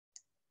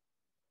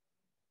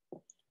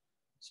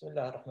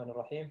Bismillah ar-Rahman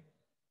ar-Rahim.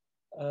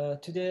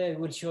 Today I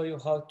will show you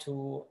how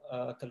to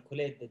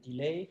calculate the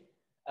delay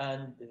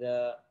and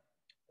the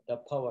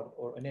power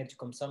or energy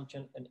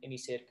consumption in any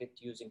circuit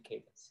using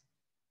Cadence.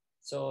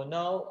 So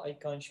now I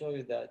can show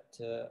you that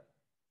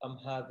I'm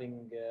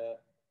having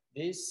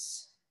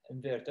this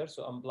inverter,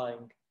 so I'm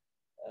applying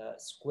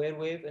square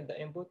wave in the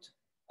input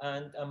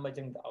and I'm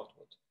measuring the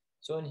output.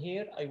 So in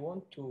here I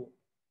want to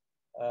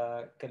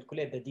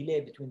calculate the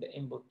delay between the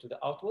input to the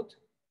output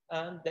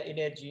and the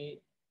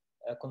energy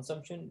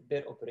consumption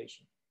per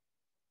operation.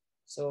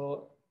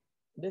 So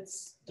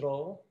let's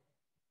draw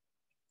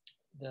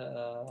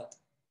the,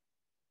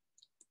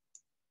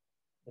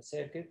 the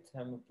circuit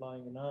I'm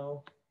applying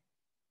now.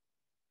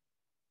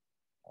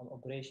 I'm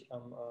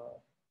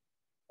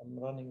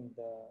running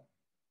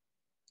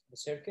the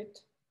circuit.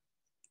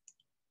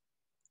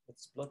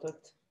 Let's plot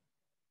it.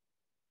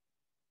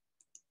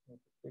 Make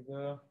it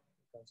bigger. You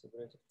can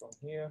separate it from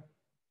here.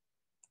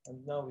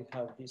 And now we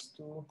have these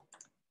two.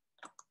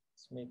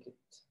 Let's make it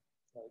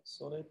like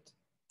solid.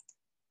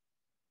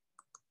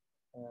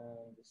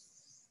 And this,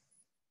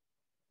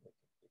 make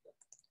it bigger.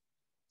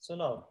 So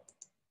now,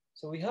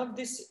 so we have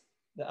this,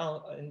 the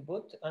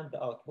input and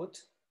the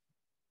output.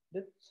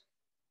 Let's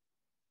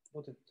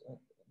put it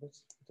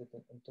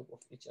on top of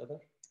each other.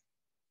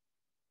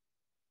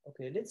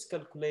 Okay, let's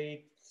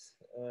calculate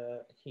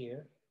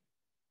here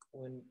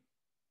when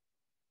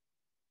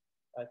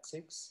at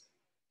 6.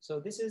 So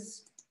this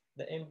is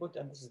the input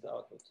and this is the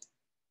output.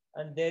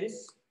 And there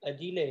is a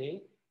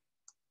delay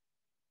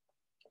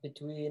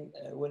between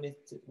when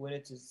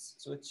it is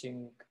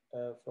switching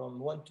from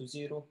 1 to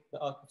 0,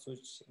 the output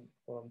switching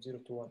from 0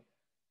 to 1.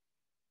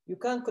 You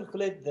can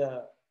calculate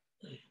the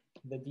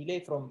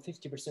delay from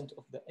 50%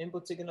 of the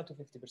input signal to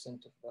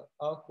 50% of the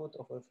output.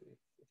 Of if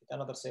it's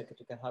another circuit,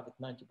 you can have it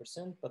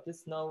 90%, but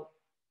let's now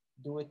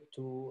do it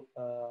to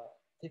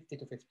 50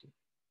 to 50.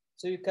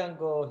 So you can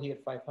go here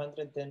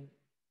 500, then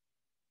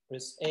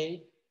press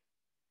A,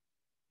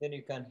 then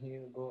you can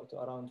here go to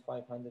around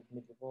 500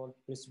 millivolt,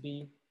 press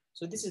B.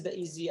 So this is the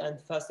easy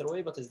and faster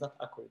way, but it's not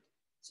accurate.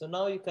 So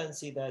now you can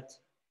see that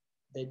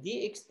the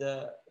DX,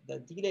 the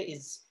delay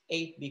is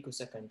 8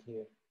 picosecond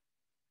here.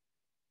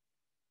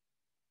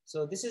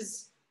 So this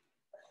is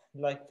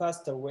like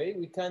faster way.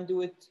 We can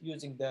do it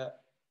using the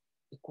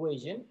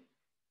equation.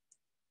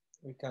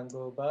 We can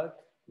go back.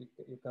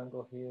 You can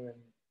go here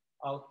and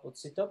output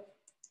setup.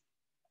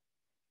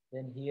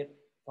 Then here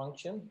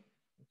function,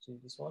 which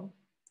is this one.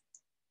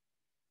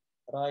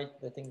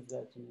 Write the things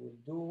that you will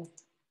do,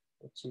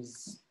 which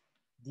is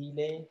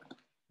delay.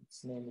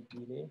 Let's name it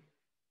delay.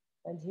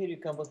 And here you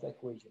can put the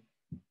equation.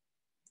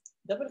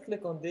 Double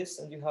click on this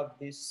and you have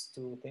these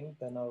two things,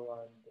 the now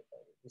and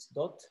this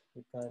dot.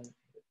 You can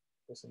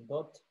press on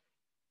dot.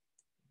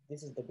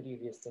 This is the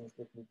previous things.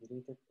 Let me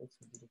delete it. Let's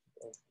delete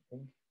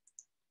everything.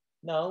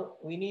 Now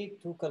we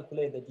need to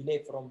calculate the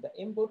delay from the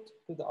input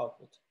to the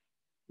output.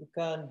 You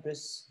can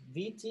press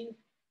VT,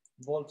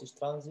 voltage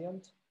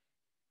transient.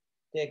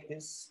 Take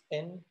this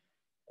N,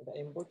 the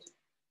input.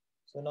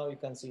 So now you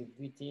can see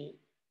VT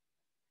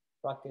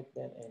bracket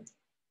then N.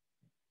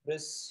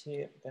 Press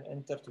here, then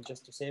enter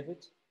just to save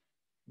it.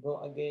 Go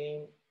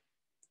again.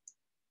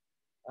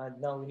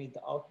 And now we need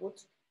the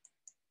output.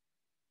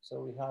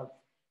 So we have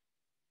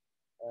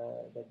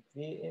the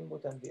V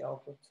input and the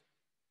output.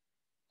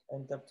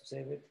 Enter to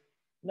save it.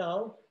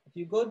 Now, if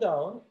you go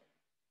down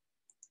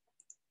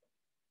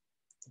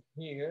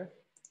here,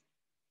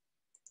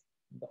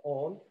 the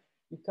all,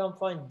 you can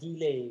find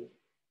delay.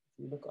 If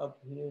you look up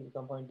here, you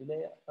can find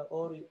delay,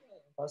 or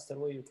faster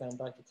way, you can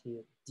write it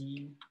here,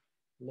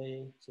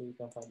 delay, so you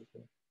can find it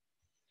here.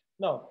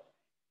 Now,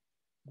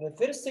 the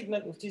first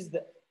signal, which is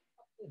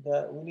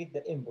we need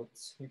the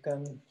inputs. You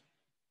can,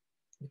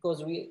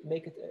 because we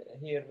make it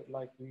here,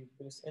 like we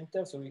press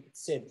enter, so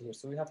it's saved here.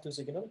 So we have two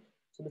signals.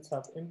 So let's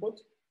have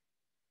input.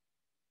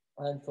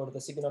 And for the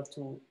signal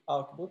to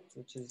output,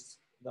 which is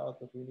the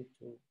output we need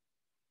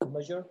to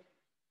measure.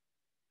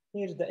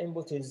 Here the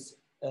input is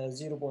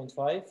 0.5.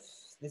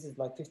 This is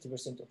like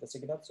 50% of the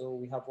signal. So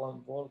we have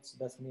 1 volt.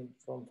 That means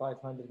from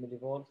 500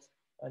 millivolts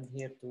and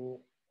here to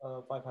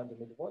 500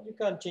 millivolts. You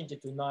can change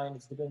it to 9.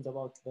 It depends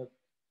about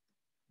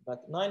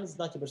but 9 is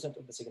 90%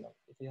 of the signal.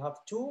 If you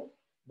have 2,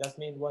 that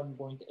means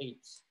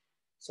 1.8.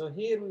 So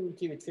here we will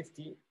keep it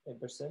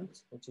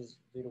 50%, which is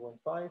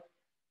 0.5.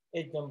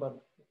 Edge number,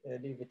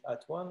 leave it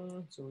at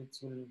 1, so it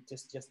will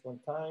just one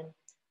time.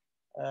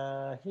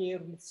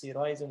 Here, let's see,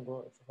 rise and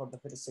go for the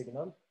first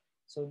signal.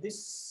 So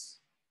this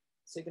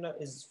signal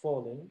is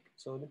falling.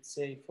 So let's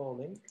say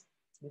falling.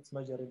 Let's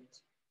measure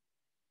it.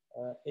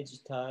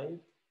 Edge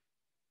type.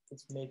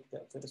 Let's make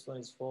the first one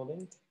is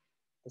falling.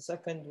 The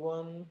second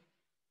one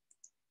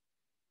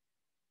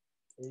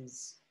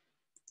is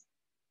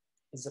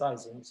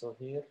rising. So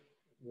here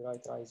we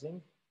write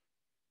rising.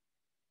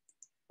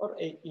 Or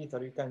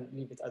ether, you can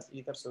leave it as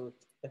ether. So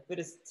the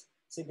first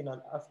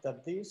signal after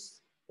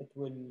this, it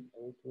will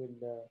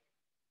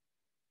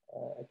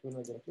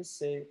measure it. Let's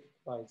say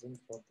rising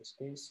for this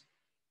case.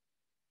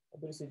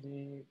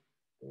 Velocity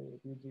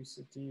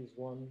is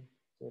 1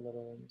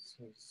 tolerance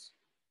is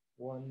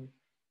 1,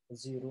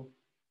 0.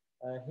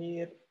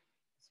 Here,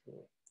 so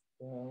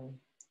down.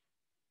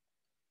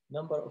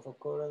 Number of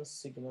occurrence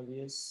signal,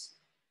 yes.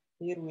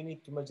 Here we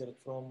need to measure it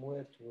from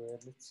where to where.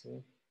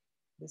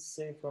 Let's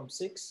say from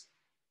 6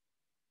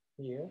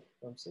 here,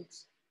 from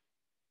 6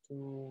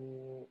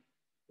 to,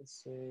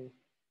 let's say,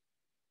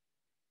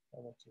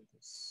 how much is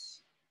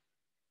this?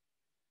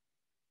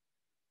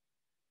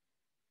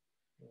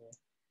 Yeah.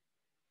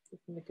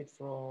 Let's make it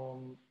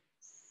from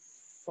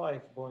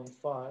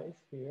 5.5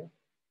 here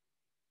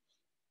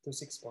to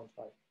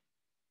 6.5.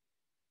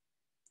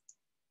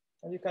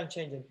 And you can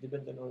change it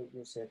depending on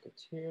your circuit.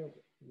 Here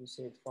you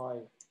set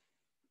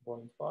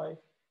 5.5.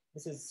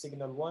 This is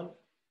signal 1,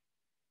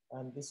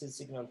 and this is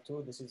signal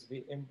 2. This is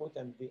V input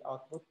and V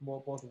output.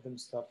 Both of them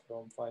start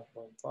from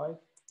 5.5.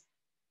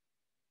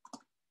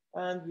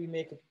 And we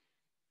make it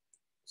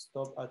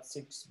stop at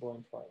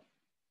 6.5.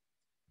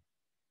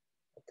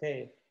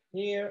 Okay,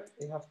 here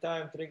we have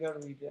time trigger.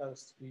 We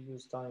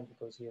use time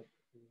because here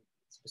we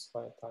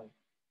specify a time.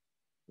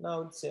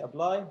 Now let's say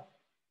apply.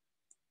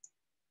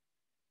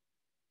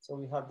 So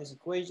we have this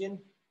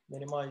equation,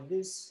 minimize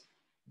this,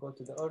 go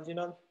to the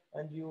original,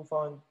 and you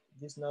found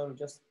this now,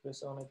 just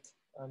press on it,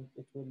 and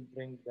it will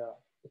bring the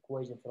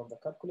equation from the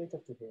calculator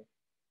to here.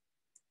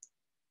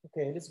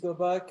 Okay, let's go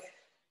back,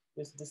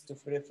 press this to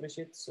refresh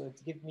it. So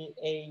it gives me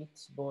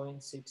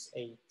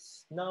 8.68.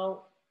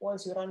 Now,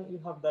 once you run,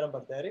 you have the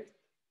number direct.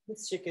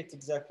 Let's check it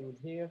exactly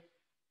with here.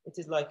 It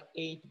is like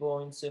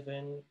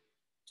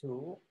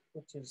 8.72,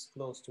 which is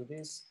close to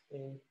this,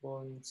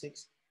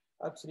 8.6.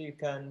 Actually, you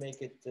can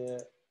make it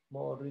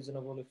more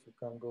reasonable if you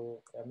can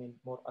go, I mean,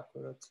 more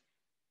accurate.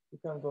 You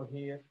can go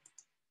here,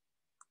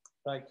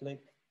 right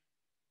click,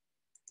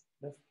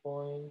 left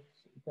point.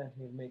 You can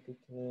here make it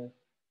to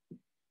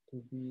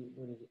be,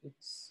 what is it?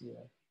 X,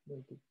 yeah,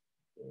 make it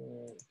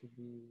to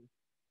be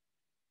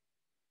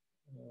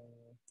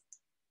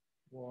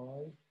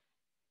Y.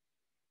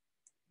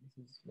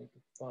 This is make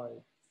it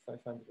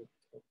 500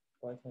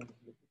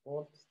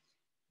 volts,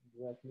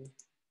 exactly.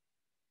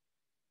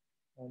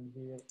 And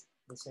here,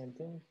 the same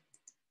thing.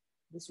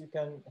 This you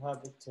can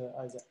have it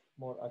as a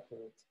more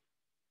accurate.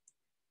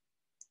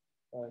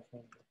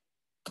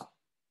 500.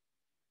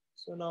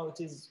 So now it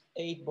is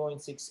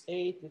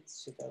 8.68.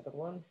 Let's check the other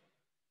one.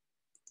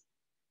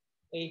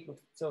 8.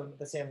 So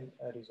the same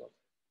result.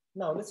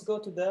 Now let's go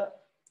to the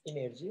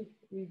energy.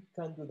 We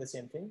can do the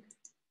same thing.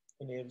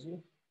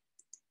 Energy.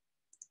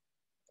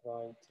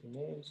 Right,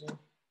 energy.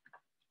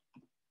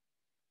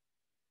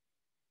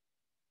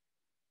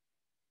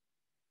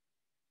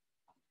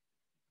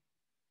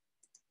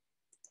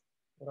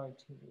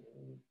 Right,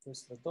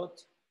 press the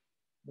dot.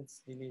 Let's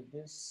delete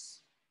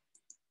this.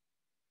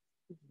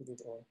 Let's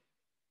delete all.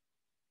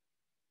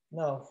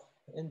 Now,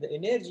 in the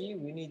energy,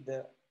 we need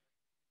the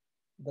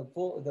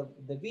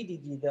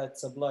VDD that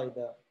supply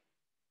the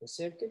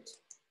circuit,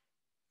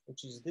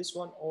 which is this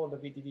one. All the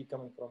VDD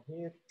coming from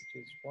here, which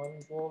is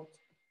 1 volt.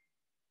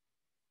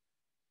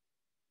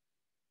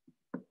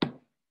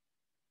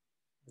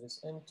 Press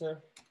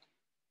enter,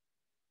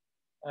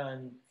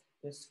 and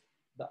this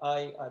the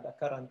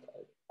current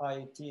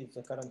IT is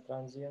the current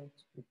transient.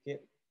 Okay,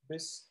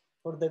 press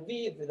for the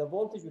the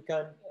voltage. We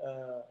can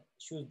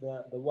choose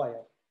the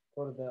wire.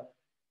 For the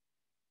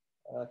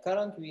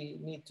current, we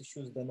need to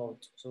choose the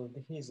node. So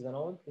here's the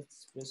node.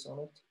 Let's press on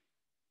it.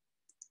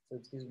 So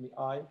it gives me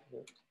I.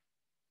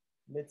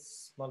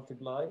 Let's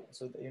multiply.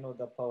 So that, you know,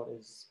 the power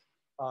is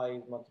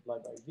I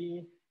multiplied by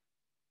V.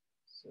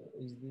 So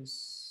is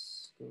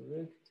this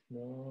correct?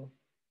 No.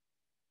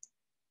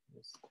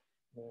 Yes.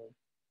 No.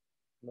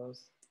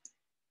 Plus.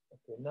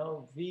 Okay.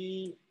 Now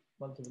V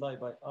multiplied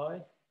by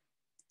I.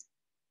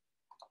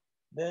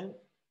 Then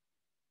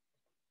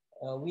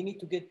we need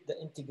to get the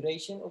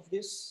integration of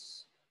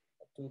this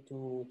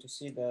to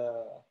see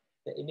the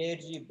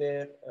energy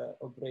per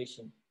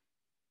operation.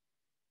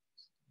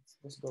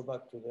 Let's go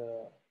back to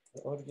the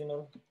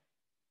original.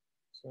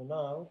 So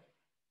now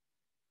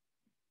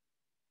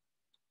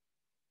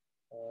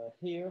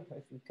here,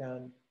 if we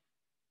can,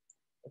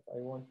 if I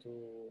want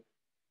to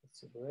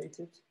separate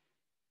it,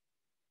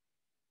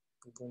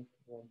 we don't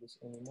want this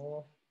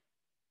anymore.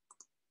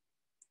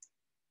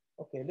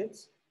 Okay,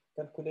 let's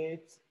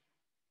calculate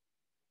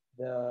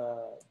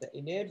the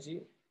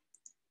energy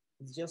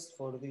is just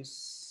for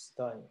this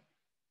time,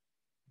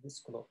 this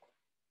clock.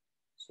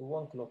 So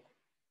 1 clock.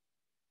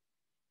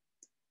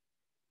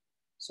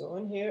 So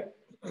on here,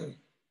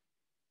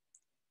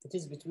 it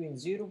is between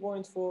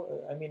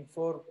 0.4, I mean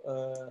 4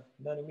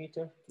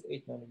 nanometer to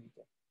 8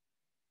 nanometer.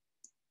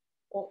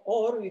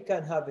 Or we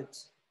can have it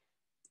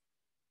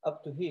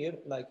up to here,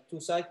 like 2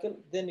 cycles,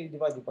 then you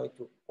divide it by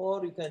 2.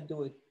 Or you can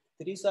do it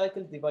 3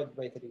 cycles divided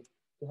by 3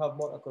 to have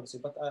more accuracy.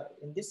 But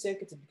in this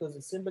circuit, because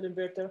it's simple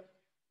inverter,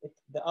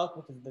 the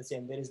output is the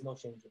same. There is no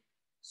changing.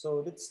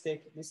 So let's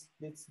take this.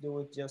 Let's do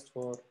it just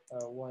for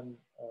one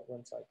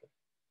cycle.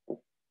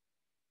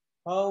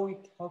 How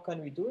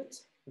can we do it?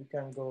 We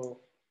can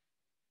go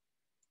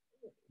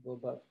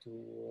back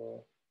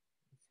to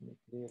let me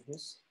clear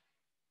this.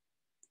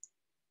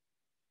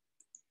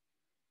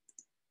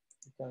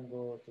 can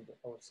go to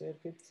our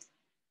circuit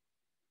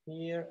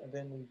here, and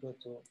then we go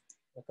to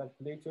the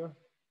calculator.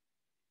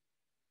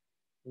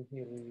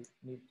 Here we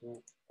need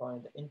to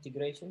find the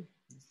integration.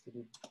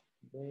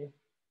 The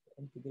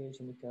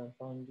integration, you can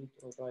find it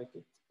or write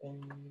it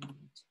in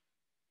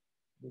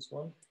this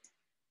one.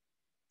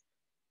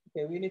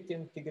 Okay, we need to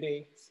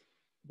integrate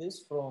this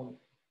from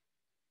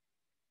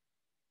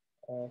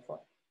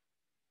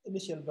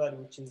initial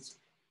value, which is,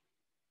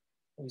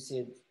 we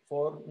said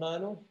 4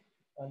 nano,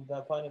 and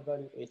the final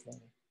value 8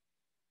 nano.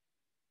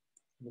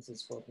 This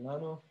is 4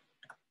 nano,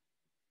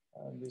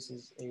 and this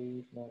is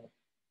 8 nano.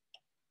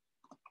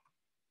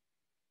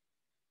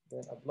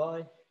 Then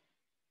apply.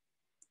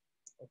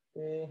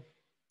 Okay,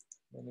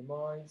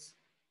 minimize.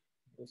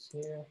 This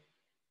here.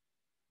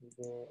 We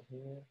go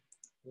here.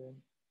 Then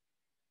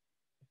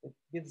if it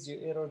gives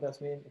you error,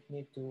 that means it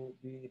needs to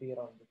be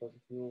rerun, because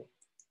if you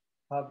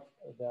have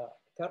the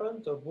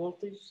current or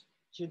voltage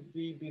should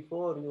be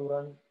before you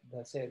run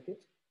the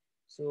circuit.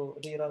 So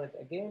rerun it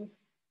again.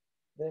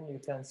 Then you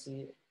can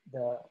see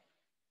the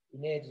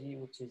energy,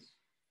 which is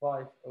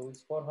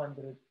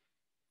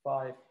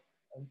 405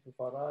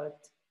 amplifarad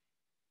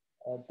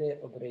per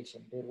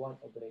operation, per one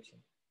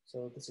operation.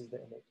 So this is the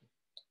energy.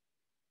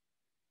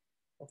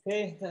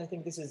 Okay, I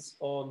think this is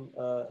all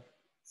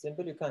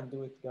simple. You can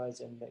do it, guys,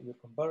 in your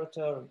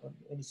converter, on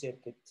any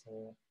circuit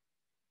you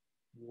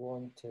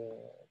want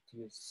to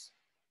use.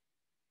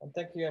 And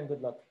thank you and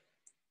good luck.